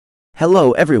Hello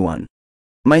everyone.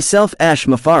 Myself Ash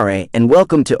Mafare and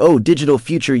welcome to O Digital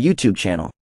Future YouTube channel.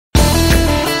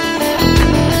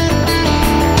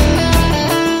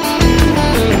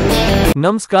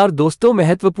 नमस्कार दोस्तों,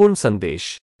 महत्वपूर्ण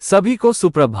संदेश। सभी को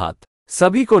सुप्रभात,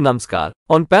 सभी को नमस्कार।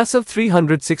 ONPASSIVE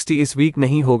 360 इस वीक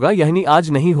नहीं होगा, यानी आज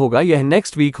नहीं होगा, यह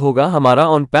नेक्स्ट वीक होगा। हमारा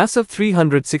ONPASSIVE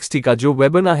 360 का जो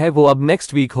वेबिनार है वो अब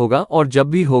नेक्स्ट वीक होगा, और जब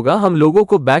भी होगा हम लोगों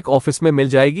को बैक ऑफिस में मिल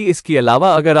जाएगी। इसके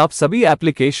अलावा अगर आप सभी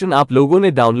एप्लीकेशन आप लोगों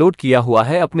ने डाउनलोड किया हुआ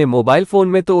है अपने मोबाइल फोन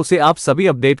में, तो उसे आप सभी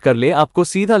अपडेट कर ले। आपको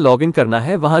सीधा लॉगिन करना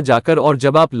है वहां जाकर, और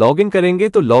जब आप लॉगिन करेंगे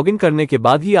तो लॉगिन करने के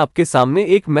बाद ही आपके सामने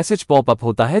एक मैसेज पॉपअप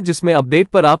होता है जिसमें अपडेट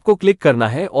पर आपको क्लिक करना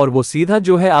है, और वो सीधा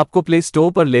जो है आपको प्ले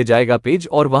स्टोर पर ले जाएगा पेज,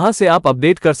 और वहां से आप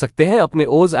अपडेट कर सकते हैं अपने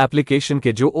ओज एप्लीकेशन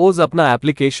के, जो ओज अपना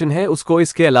एप्लीकेशन है उसको।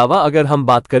 इसके अलावा अगर हम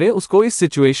बात करें उसको इस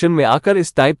सिचुएशन में आकर,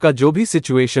 इस टाइप का जो भी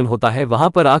सिचुएशन होता है वहां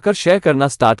पर आकर शेयर करना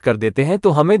स्टार्ट कर देते हैं, तो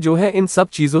हमें जो है इन सब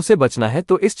चीजों से बचना है।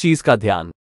 तो इस चीज का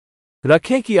ध्यान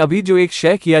रखें कि अभी जो एक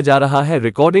शेयर किया जा रहा है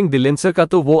रिकॉर्डिंग डिलेंसर का,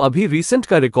 तो वो अभी रीसेंट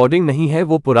का रिकॉर्डिंग नहीं है,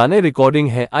 वो पुराने रिकॉर्डिंग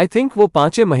है। आई थिंक वो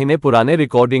 5 महीने पुराने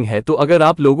रिकॉर्डिंग है। तो अगर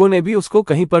आप लोगों ने भी उसको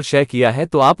कहीं पर शेयर किया है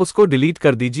तो आप उसको डिलीट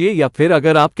कर दीजिए, या फिर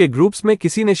अगर आपके ग्रुप्स में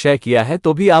किसी ने शेयर किया है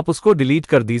तो भी आप उसको डिलीट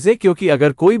कर दीजिए, क्योंकि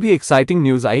अगर कोई भी एक्साइटिंग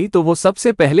न्यूज आई तो वो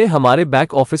सबसे पहले हमारे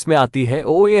बैक ऑफिस में आती है,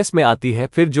 OAS में आती है,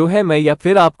 फिर जो है मैं या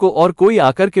फिर आपको और कोई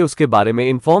आकर के उसके बारे में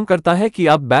इन्फॉर्म करता है कि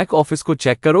आप बैक ऑफिस को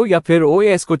चेक करो या फिर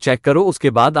OAS को चेक करो। उसके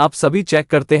बाद आप सभी चेक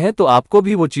करते हैं तो आपको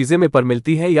भी वो चीजें में पर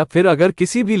मिलती है, या फिर अगर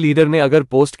किसी भी लीडर ने अगर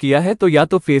पोस्ट किया है तो या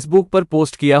तो फेसबुक पर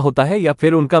पोस्ट किया होता है या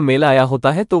फिर उनका मेल आया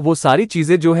होता है, तो वो सारी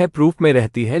चीजें जो है प्रूफ में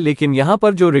रहती है। लेकिन यहाँ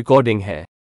पर जो रिकॉर्डिंग है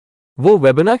वो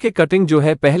वेबिनार के कटिंग जो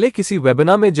है, पहले किसी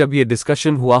वेबिनार में जब ये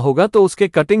डिस्कशन हुआ होगा तो उसके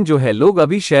कटिंग जो है लोग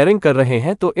अभी शेयरिंग कर रहे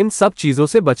हैं, तो इन सब चीजों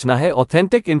से बचना है।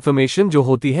 ऑथेंटिक इन्फॉर्मेशन जो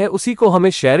होती है उसी को हमें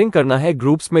शेयरिंग करना है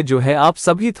ग्रुप्स में। जो है आप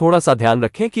सभी थोड़ा सा ध्यान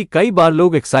रखें कि कई बार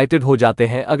लोग एक्साइटेड हो जाते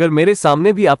हैं। अगर मेरे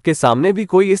सामने भी आपके सामने भी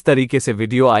कोई इस तरीके से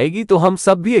वीडियो आएगी तो हम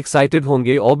सब भी एक्साइटेड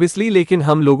होंगे ऑब्वियसली, लेकिन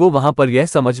हम लोगों वहां पर यह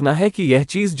समझना है कि यह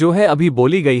चीज जो है अभी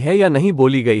बोली गई है या नहीं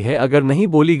बोली गई है। अगर नहीं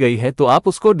बोली गई है तो आप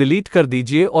उसको डिलीट कर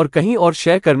दीजिए और कहीं और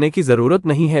शेयर करने की जरूरत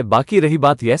नहीं है। बाकी रही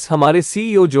बात, यस, हमारे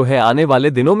CEO जो है आने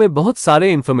वाले दिनों में बहुत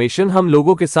सारे इन्फॉर्मेशन हम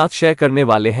लोगों के साथ शेयर करने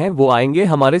वाले हैं। वो आएंगे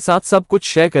हमारे साथ, सब कुछ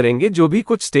शेयर करेंगे, जो भी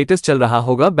कुछ स्टेटस चल रहा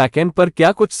होगा बैकएंड पर,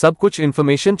 क्या कुछ सब कुछ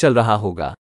इन्फॉर्मेशन चल रहा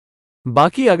होगा।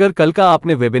 बाकी अगर कल का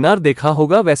आपने वेबिनार देखा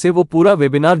होगा, वैसे वो पूरा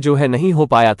वेबिनार जो है नहीं हो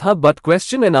पाया था, but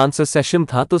question and answer session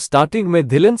था। तो स्टार्टिंग में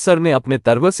धिलन सर ने अपने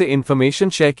तरफ से इन्फॉर्मेशन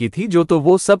शेयर की थी, जो तो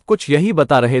वो सब कुछ यही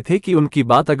बता रहे थे कि उनकी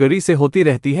बात अगरी से होती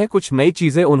रहती है। कुछ नई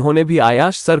चीजें उन्होंने भी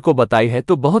आयाश सर को बताई है,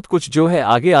 तो बहुत कुछ जो है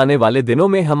आगे आने वाले दिनों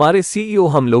में हमारे CEO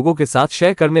हम लोगों के साथ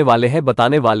शेयर करने वाले हैं,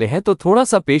 बताने वाले हैं। तो थोड़ा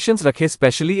सा पेशेंस रखें,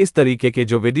 स्पेशली इस तरीके के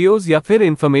जो वीडियोज या फिर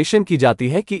इन्फॉर्मेशन की जाती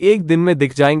है कि एक दिन में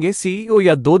दिख जाएंगे CEO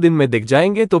या 2 दिन में दिख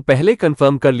जाएंगे, तो पहले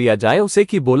कंफर्म कर लिया जाए उसे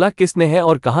कि बोला किसने है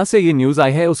और कहां से ये न्यूज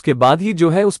आई है। उसके बाद ही जो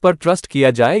है उस पर ट्रस्ट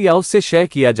किया जाए या उससे शेयर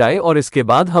किया जाए। और इसके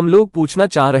बाद हम लोग पूछना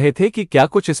चाह रहे थे कि क्या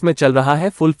कुछ इसमें चल रहा है,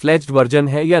 फुल फ्लेज्ड वर्जन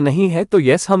है या नहीं है। तो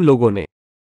यस, हम लोगों ने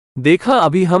देखा,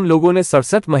 अभी हम लोगों ने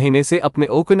 67 महीने से अपने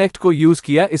OConnect को यूज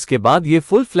किया, इसके बाद ये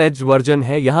फुल फ्लेज्ड वर्जन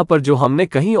है यहाँ पर, जो हमने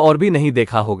कहीं और भी नहीं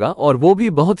देखा होगा, और वो भी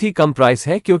बहुत ही कम प्राइस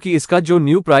है, क्योंकि इसका जो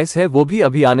न्यू प्राइस है वो भी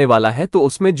अभी आने वाला है। तो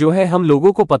उसमें जो है हम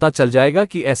लोगों को पता चल जाएगा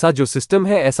कि ऐसा जो सिस्टम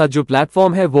है, ऐसा जो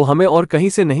प्लेटफॉर्म है, वो हमें और कहीं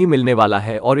से नहीं मिलने वाला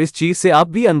है। और इस चीज से आप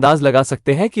भी अंदाज लगा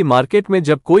सकते हैं कि मार्केट में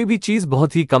जब कोई भी चीज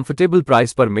बहुत ही कंफर्टेबल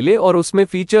प्राइस पर मिले और उसमें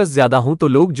फीचर्स ज्यादा हों, तो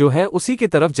लोग जो है उसी की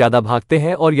तरफ ज्यादा भागते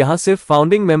हैं। और यहाँ सिर्फ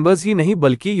फाउंडिंग मेंबर्स ही नहीं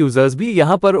बल्कि यूजर्स भी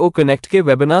यहाँ पर OConnect के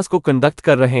वेबिनार्स को कंडक्ट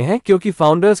कर रहे हैं, क्योंकि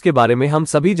फाउंडर्स के बारे में हम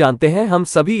सभी जानते हैं। हम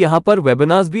सभी यहाँ पर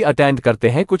वेबिनार्स भी अटेंड करते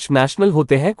हैं, कुछ नेशनल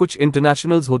होते हैं, कुछ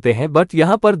इंटरनेशनल्स होते हैं, बट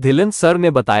यहाँ पर धिलन सर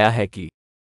ने बताया है कि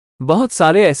बहुत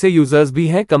सारे ऐसे यूजर्स भी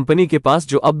हैं कंपनी के पास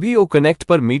जो अब भी OConnect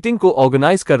पर मीटिंग को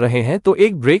ऑर्गेनाइज कर रहे हैं। तो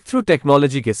एक ब्रेक थ्रू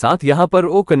टेक्नोलॉजी के साथ यहाँ पर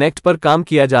OConnect पर काम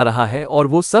किया जा रहा है, और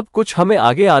वो सब कुछ हमें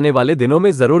आगे आने वाले दिनों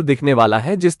में जरूर दिखने वाला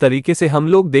है। जिस तरीके से हम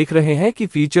लोग देख रहे हैं कि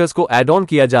फीचर्स को ऐड ऑन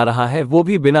किया जा रहा है, वो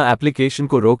भी बिना एप्लीकेशन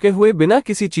को रोके हुए, बिना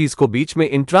किसी चीज को बीच में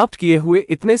इंटरप्ट किए हुए,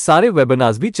 इतने सारे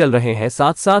वेबिनार्स भी चल रहे हैं।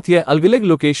 साथ साथ ये अलग अलग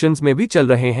लोकेशंस में भी चल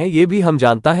रहे हैं, ये भी हम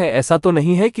जानता है। ऐसा तो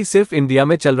नहीं है कि सिर्फ इंडिया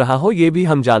में चल रहा हो, ये भी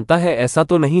हम जानता है। ऐसा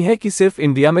तो नहीं है कि सिर्फ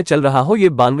इंडिया में चल रहा हो, ये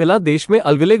बांग्लादेश में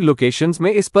अलग अलग लोकेशंस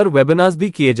में इस पर वेबिनार्स भी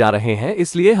किए जा रहे हैं।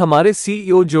 इसलिए हमारे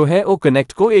CEO जो है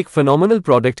OConnect को एक फिनोमिनल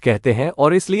प्रोडक्ट कहते हैं,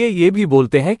 और इसलिए ये भी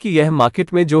बोलते हैं कि यह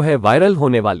मार्केट में जो है वायरल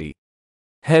होने वाली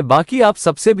है। बाकी आप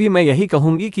सबसे भी मैं यही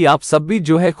कहूंगी कि आप सब भी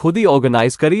जो है खुद ही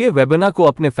ऑर्गेनाइज करिए वेबिनार को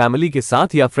अपने फैमिली के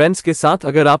साथ या फ्रेंड्स के साथ।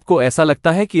 अगर आपको ऐसा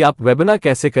लगता है कि आप वेबिनार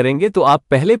कैसे करेंगे तो आप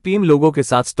पहले 3 लोगों के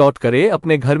साथ स्टार्ट करें,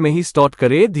 अपने घर में ही स्टार्ट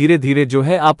करें। धीरे धीरे जो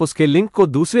है आप उसके लिंक को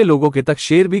दूसरे लोगों के तक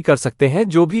शेयर भी कर सकते हैं।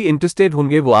 जो भी इंटरेस्टेड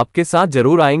होंगे वो आपके साथ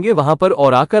जरूर आएंगे वहां पर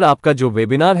और आकर आपका जो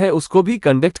वेबिनार है उसको भी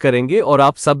कंडक्ट करेंगे। और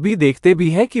आप सब भी देखते भी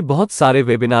हैं कि बहुत सारे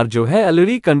वेबिनार जो है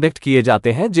ऑलरेडी कंडक्ट किए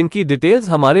जाते हैं जिनकी डिटेल्स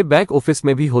हमारे बैक ऑफिस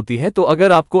में भी होती है। तो अगर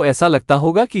आपको ऐसा लगता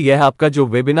होगा कि यह आपका जो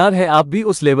वेबिनार है आप भी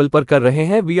उस लेवल पर कर रहे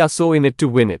हैं, we are so in it to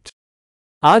win it.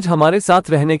 आज हमारे साथ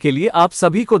रहने के लिए आप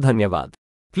सभी को धन्यवाद।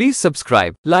 Please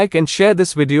subscribe, like and share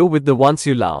this video with the ones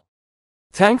you love.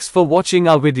 Thanks for watching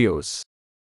our videos.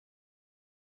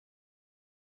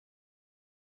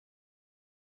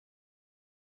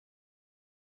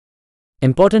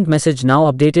 Important message now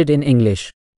updated in English.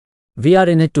 We are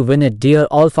in it to win it, dear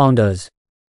all founders.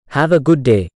 Have a good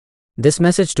day. This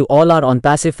message to all our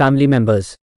ONPASSIVE family members.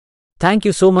 Thank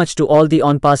you so much to all the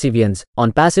ONPASSIVians.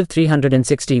 ONPASSIVE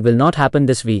 360 will not happen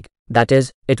this week. That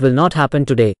is, it will not happen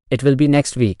today, it will be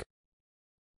next week.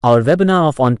 Our webinar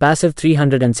of ONPASSIVE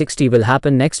 360 will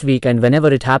happen next week, and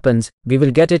whenever it happens, we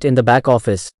will get it in the back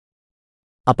office.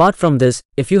 Apart from this,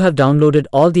 if you have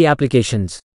downloaded all the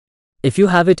applications, if you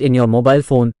have it in your mobile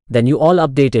phone, then you all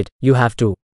update it. You have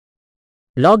to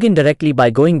log in directly by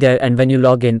going there, and when you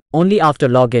log in, only after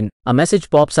login, a message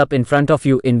pops up in front of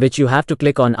you in which you have to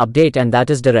click on update, and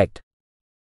that is direct.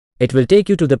 It will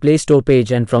take you to the Play Store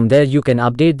page, and from there you can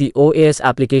update the OAS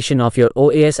application of your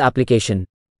OAS application.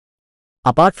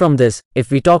 Apart from this,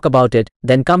 if we talk about it,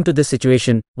 then come to this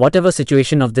situation, whatever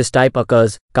situation of this type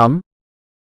occurs, come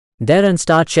there and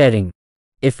start sharing.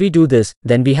 If we do this,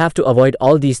 then we have to avoid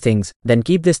all these things. Then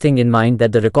keep this thing in mind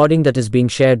that the recording that is being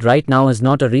shared right now is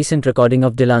not a recent recording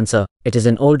of Dilan sir, it is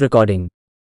an old recording.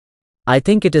 I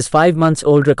think it is 5 months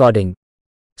old recording.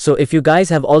 So if you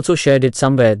guys have also shared it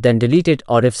somewhere, then delete it,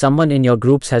 or if someone in your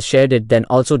groups has shared it, then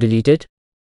also delete it.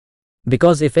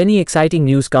 Because if any exciting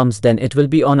news comes, then it will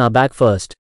be on our back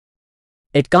first.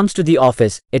 It comes to the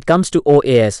office, it comes to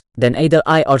OAS, then either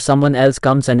I or someone else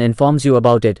comes and informs you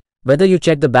about it. Whether you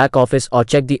check the back office or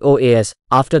check the OAS,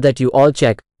 after that you all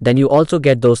check, then you also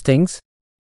get those things.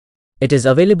 It is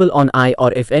available on I,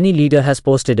 or if any leader has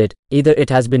posted it, either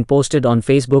it has been posted on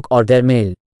Facebook or their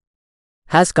mail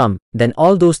has come, then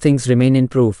all those things remain in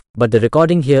proof, but the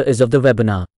recording here is of the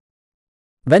webinar.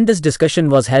 When this discussion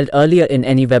was held earlier in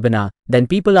any webinar, then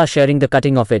people are sharing the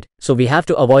cutting of it, so we have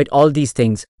to avoid all these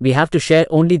things. We have to share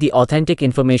only the authentic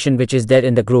information which is there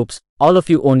in the groups, all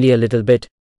of you only a little bit.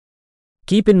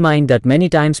 Keep in mind that many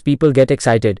times people get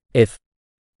excited. If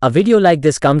a video like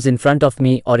this comes in front of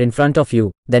me or in front of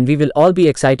you, then we will all be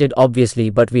excited obviously,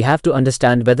 but we have to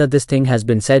understand whether this thing has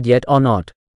been said yet or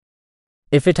not.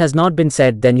 If it has not been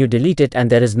said, then you delete it and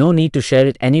there is no need to share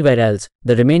it anywhere else.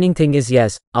 The remaining thing is,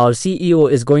 yes, our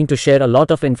CEO is going to share a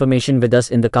lot of information with us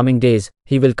in the coming days.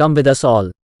 He will come with us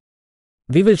all.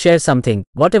 We will share something,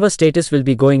 whatever status will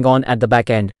be going on at the back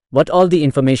end, what all the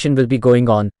information will be going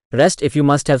on. Rest, if you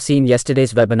must have seen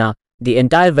yesterday's webinar, the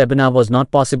entire webinar was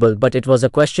not possible, but it was a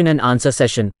question and answer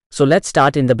session. So let's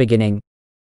start in the beginning.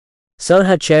 Sir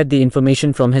had shared the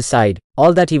information from his side.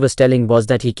 All that he was telling was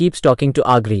that he keeps talking to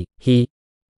Agri. He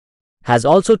has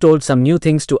also told some new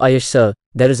things to Ayush sir.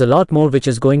 There is a lot more which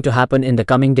is going to happen in the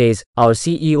coming days, our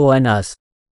CEO and us.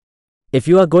 If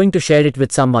you are going to share it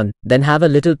with someone, then have a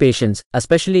little patience,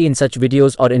 especially in such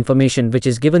videos or information which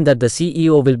is given that the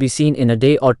CEO will be seen in a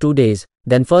day or 2 days.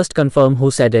 Then first confirm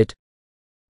who said it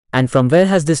and from where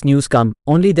has this news come,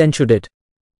 only then should it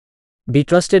be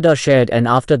trusted or shared. And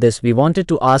after this we wanted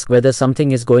to ask whether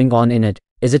something is going on in it.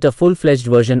 Is it a full-fledged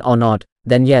version or not?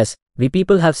 Then yes, we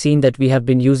people have seen that we have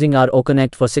been using our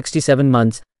OConnect for 67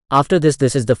 months. After this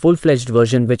is the full-fledged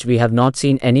version which we have not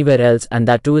seen anywhere else, and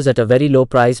that too is at a very low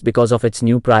price because of its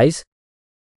new price.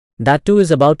 That too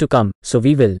is about to come, so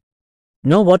we will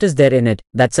know what is there in it,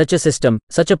 that such a system,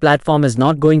 such a platform is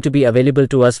not going to be available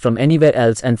to us from anywhere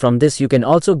else. And from this you can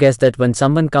also guess that when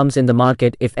someone comes in the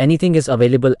market, if anything is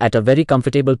available at a very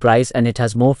comfortable price and it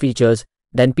has more features,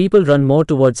 then people run more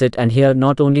towards it. And here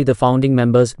not only the founding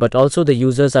members but also the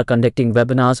users are conducting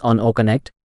webinars on OConnect.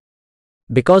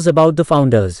 Because about the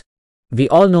founders, we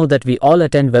all know that we all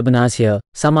attend webinars here,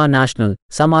 some are national,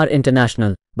 some are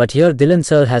international, but here Dilan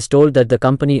sir has told that the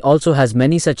company also has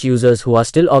many such users who are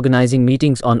still organizing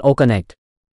meetings on OConnect.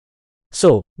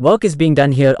 So, work is being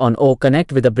done here on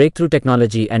OConnect with a breakthrough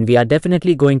technology, and we are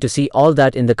definitely going to see all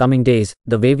that in the coming days,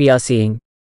 the way we are seeing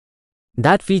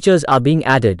that features are being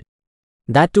added.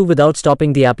 That too without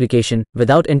stopping the application,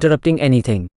 without interrupting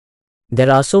anything.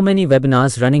 There are so many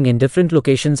webinars running in different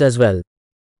locations as well.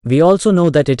 We also know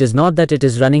that it is not that it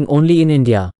is running only in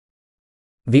India.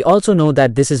 We also know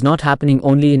that this is not happening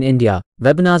only in India.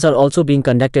 Webinars are also being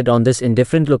conducted on this in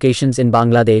different locations in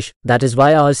Bangladesh. That is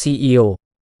why our CEO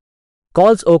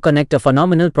calls O-Connect a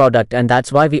phenomenal product, and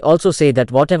that's why we also say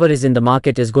that whatever is in the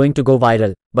market is going to go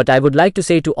viral. But I would like to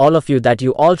say to all of you that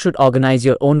you all should organize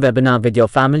your own webinar with your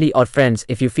family or friends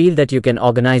if you feel that you can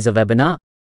organize a webinar.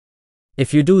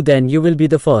 If you do, then you will be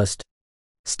the first.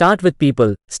 Start with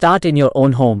people, start in your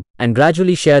own home, and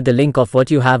gradually share the link of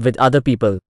what you have with other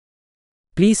people.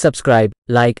 Please subscribe,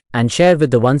 like, and share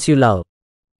with the ones you love.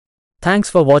 Thanks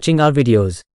for watching our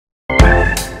videos.